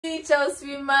I čao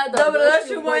svima,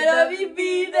 dobrodošli u moj novi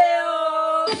video!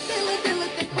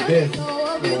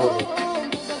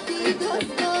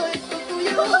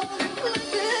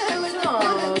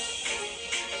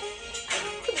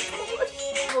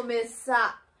 Ovome sa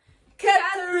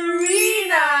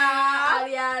Katarina,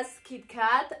 alias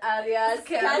KitKat, alias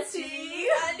Kaci,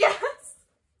 alias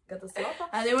katastrofa.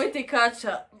 A nemojte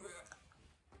Kača.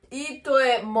 I to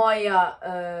je moja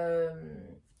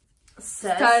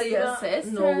starija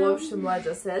sestra. No, uopšte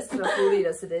mlađa sestra,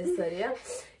 kulira se da je starija.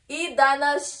 I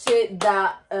danas će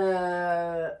da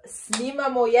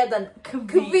snimamo jedan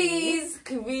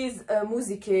kviz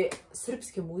muzike,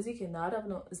 srpske muzike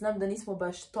naravno. Znam da nismo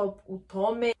baš top u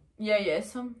tome. Ja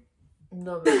jesam.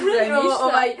 Dobro, imamo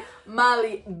ovaj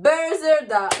mali burzer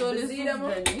da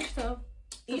doziramo.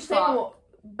 I šta imamo?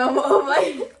 Imamo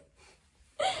ovaj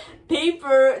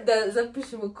paper da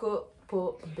zapišemo ko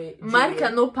po B. Marka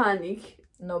No Panic.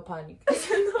 No Panic.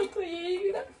 To je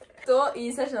igra. To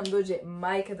i sad će nam dođe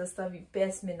majka da stavi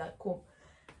pesme na kompjuter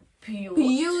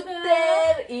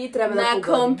i treba da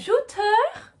pogodimo.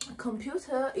 Na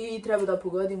kompjuter i treba da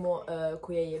pogodimo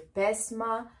koja je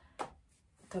pesma.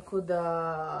 Tako da,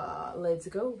 let's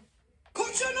go.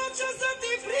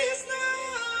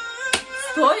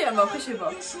 Stoja, ma piše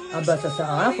ba. A ba sa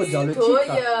Aco Pejovic.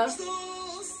 Stoja.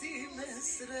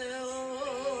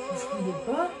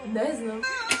 Pa, ne znam.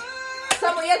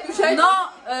 Samo jednu želju. No,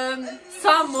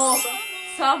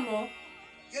 samo.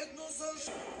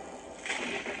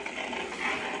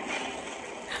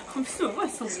 Mislim, ovo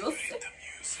sam Jose.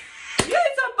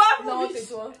 Milica Todorovic.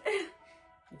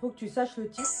 Il faut que tu saches le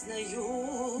titre.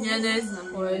 Ja ne znam.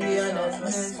 Ja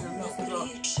ne znam.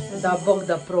 Da Bog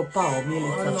da propao,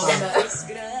 Milica Todorovic.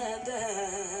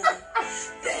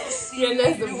 Ja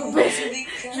ne znam tu pesmu.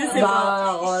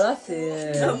 Bah, voilà,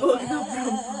 c'est... Da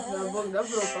Bog da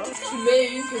propao. Čime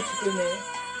je inke, čime je.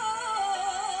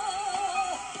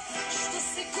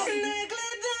 Ne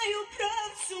gledaju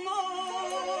pravcu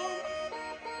mom.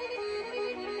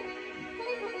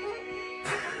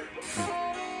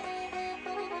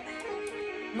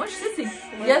 Možeš se si...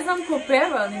 Ja znam ko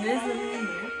peva, ali ne znam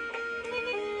ime.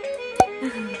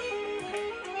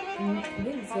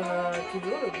 Milica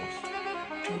Todorovic.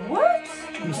 What?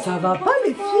 Mais ça va pas,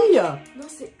 les filles. Non,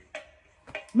 c'est...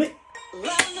 Mais...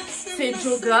 C'est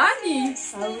Djogani.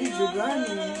 Ah oui,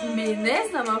 Djogani. Mais ne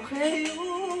znam, après...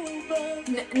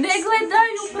 Ne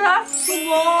gledaju pravcu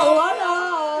mom. Voilà,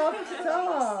 putain.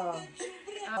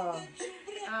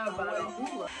 Voilà.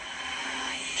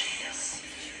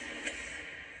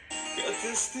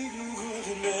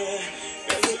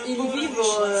 Ili VIVO,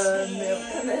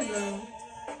 ne znam.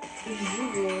 Ili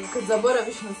VIVO, kad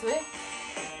zaboraviš na sve.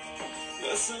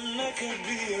 Da sam nekad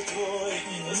bio tvoj,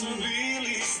 da smo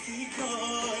bili isti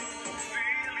kroj.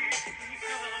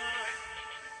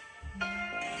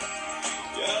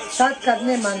 Sad kad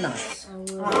nema nas.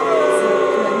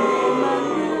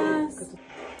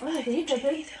 Olha, tem que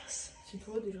ter. Se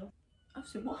for déjà. Ah,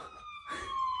 c'est moi.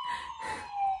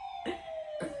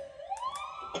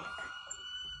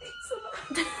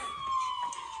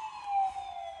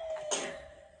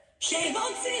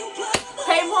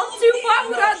 Hej, momci u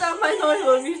plavu, Rada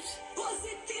Manojlovic.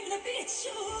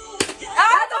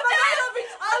 Rada Manojlovic,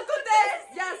 Alkotest.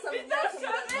 Ja sam.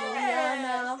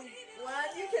 Julijana.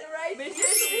 One, you can write.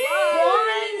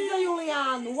 Point za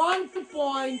Julijanu, 1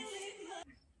 point.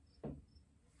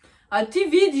 A ti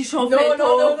vidiš opet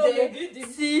ovdje. ne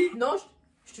vidim. Si. Non,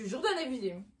 je te jure da ne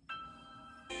vidim.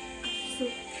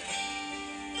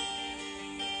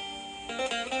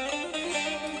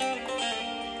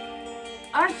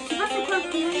 Ah, je sais pas c'est quoi le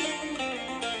premier.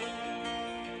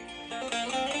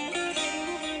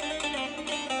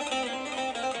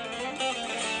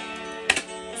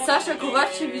 Sasa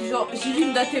Kovacevic,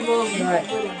 Zivim da te volim. Ouais.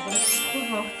 Trop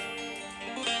fort.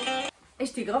 Et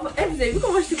j'étais grave... Eh, vous avez vu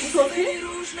comment j'étais concentrée?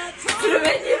 C'est le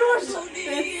mec est rouge.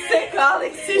 C'est Seka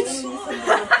Aleksic.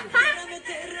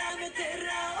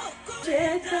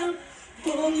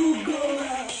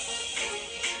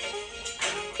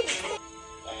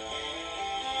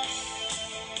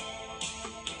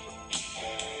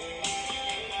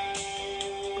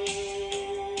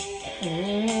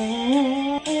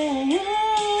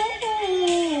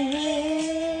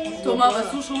 Thomas va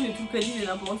slušao uvijek u peljine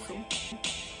na bosu.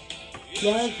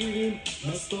 Ja živim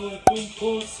na stojakom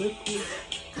poseku,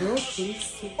 prošli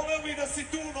su. Volio bi da si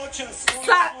tu noćas.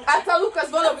 Aca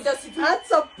Lukas, volio bi da si tu.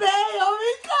 Aco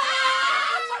Pejovic!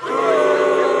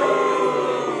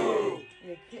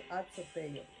 Je Aco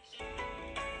Pejovic.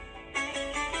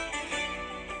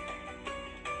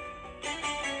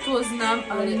 To znam,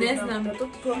 ali ne znam. Da to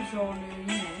ono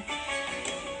ime.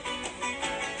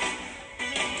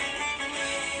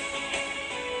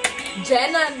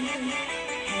 Dzenan.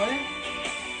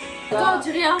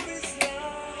 Dođer ja.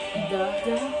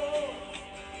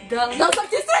 Da sam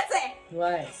ti srce!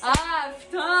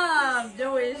 Tam,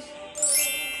 djuješ.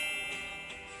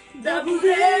 Da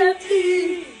bude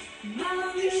ti,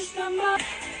 mali šta ma...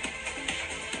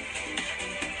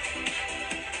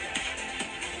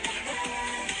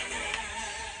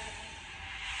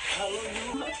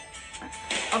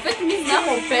 Opet mi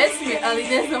znamo pesmi, ali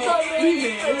ne znamo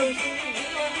ime.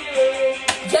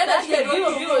 Dzenan, šta je bilo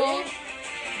je.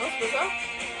 Gospođa?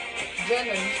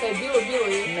 Dzenan, šta je bilo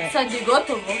je. Sad je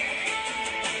gotovo.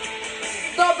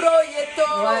 Dobro je to!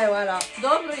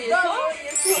 Dobro je to.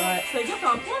 Sad je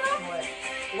tampona.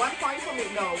 1 point for me,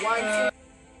 no, 1, 2.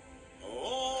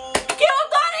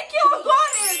 Kilo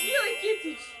gore! Mili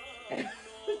Kitic.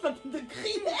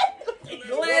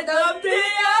 Gledam te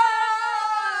ja!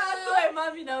 To je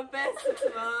mamina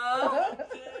pesma.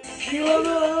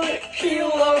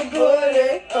 Kilo gore,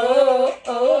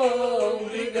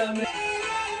 briga me.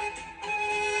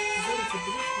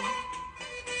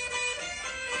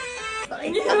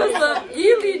 Miroslav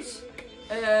Ilic.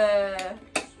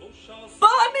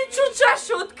 Palaminču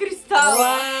čašu od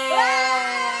kristala.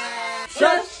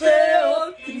 Čaše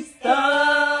od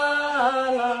kristala.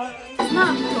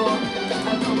 Znam to.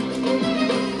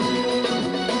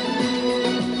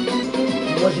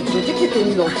 Može čuti te u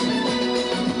noći.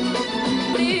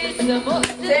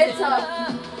 Ceca.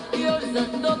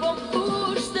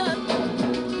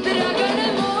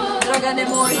 Dragane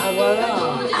moj.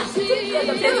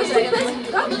 Ceca šta je?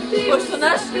 Pošto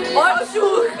naš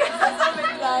očuh.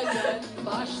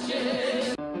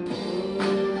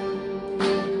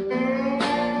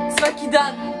 Svaki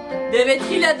dan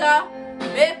 9000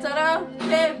 metara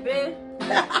tebe.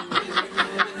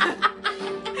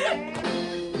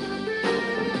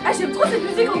 Ah, j'aime trop cette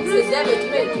musique en plus. 9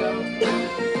 metra.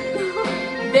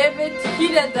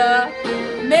 9000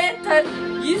 metar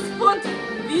ispod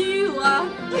vila.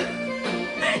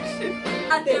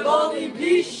 A te volim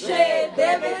više,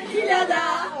 9000.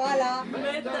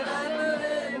 Metara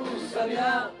Sam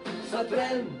ja sa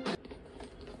tren.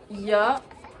 ja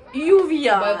i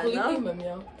uvijana. Ba, koliko imam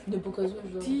ja? Ne pokazuješ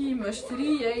da... Ti imaš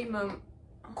 3, ja imam...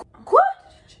 Ko?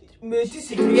 Me, ti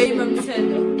si... Ja imam 7.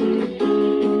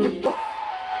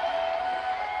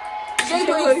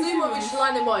 Zeljko Joksimovic,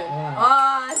 lane moje.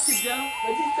 Si bja. Da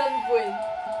ti 7 point.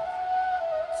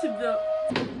 Si bja.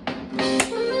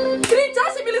 3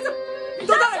 čaše Milica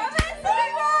Todorovic.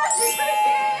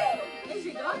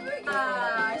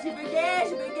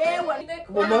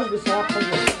 Ovo možda se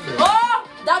napadne.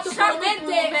 Dato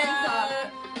momente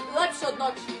lepše od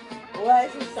noći. Ovo je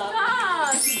se sad.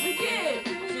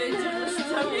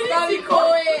 Stavi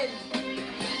koen.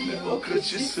 Ne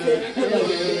okreći se.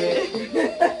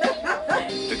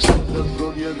 Tek sada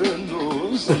broj jedan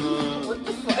zna.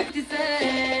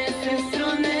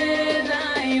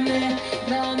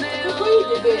 Kako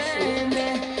ide beše?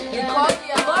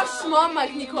 Nikolja. Loš momak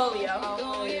Nikolja.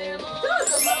 Da,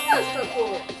 znaš tako.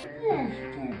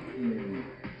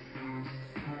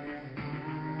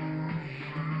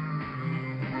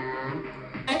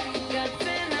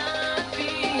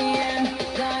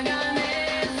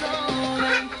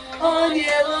 On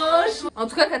je loš. A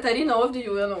tuka Katarina ovdje i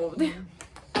Julijana ovdje.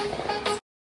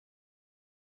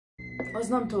 A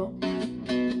znam to.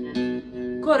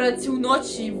 Koraci u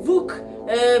noći, Vuk,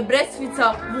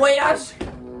 Breskvica, Voyage.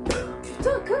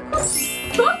 Šta, kako si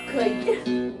skakaj?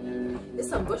 Ja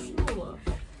sam baš nula.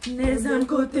 Ne znam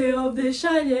ko te ovdje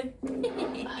šalje.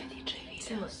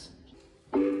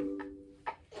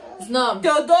 Znam.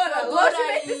 Teodora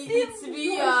I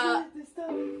Cvija.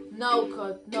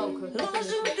 Nokaut. Nokaut.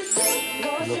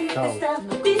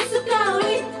 Ti su kao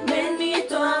list, men mi je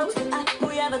to aut, a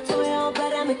pojava tvoja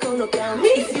obara me ko nokaut.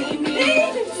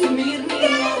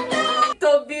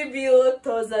 To bi bilo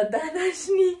to za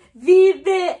današnji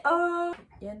video.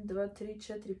 1, 2,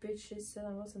 3, 4, 5, 6,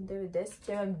 7, 8, 9,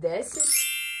 10. Ja imam 10.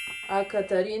 A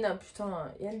Katarina, što?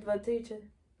 1, 2, 3, 4.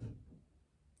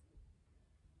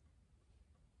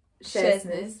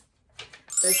 16.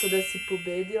 Tako da si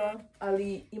pobedila,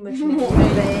 ali imaš neki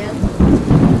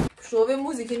što ove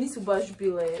muzike nisu baš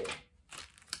bile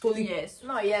toliko. Jesu.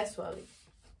 No, jesu, ali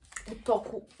u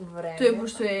toku vremena. To je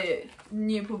pošto je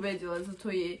nije pobedila, zato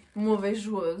je move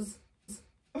žoz.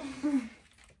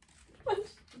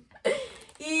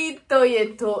 I to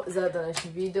je to za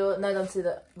današnji video. Nadam se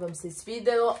da vam se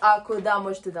svidjelo. Ako da,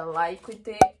 možete da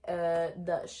lajkujte,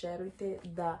 da šerujte,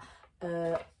 da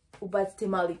ubacite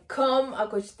mali kom.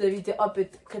 Ako ćete da vidite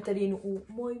opet Katarinu u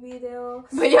moj video.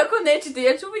 Pa i ako nećete,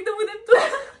 ja ću uvijek da budem tu.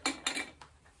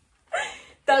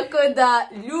 Tako da,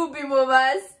 ljubimo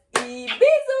vas i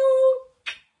bizu!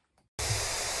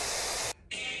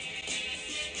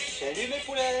 Salut mes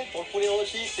poulets. Pour le poulet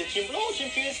rôti, c'est team blanc ou team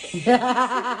cuisse?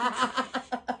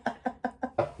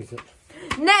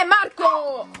 Ne,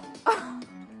 Marko!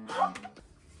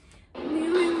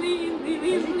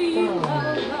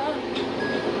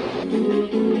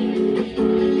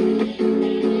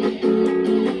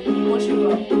 Može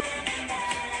ga.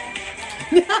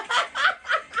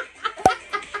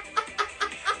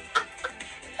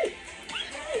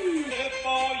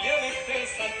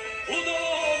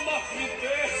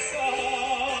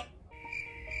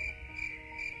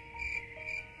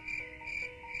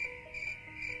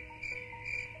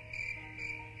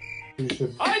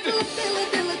 Ajde!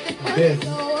 Bez.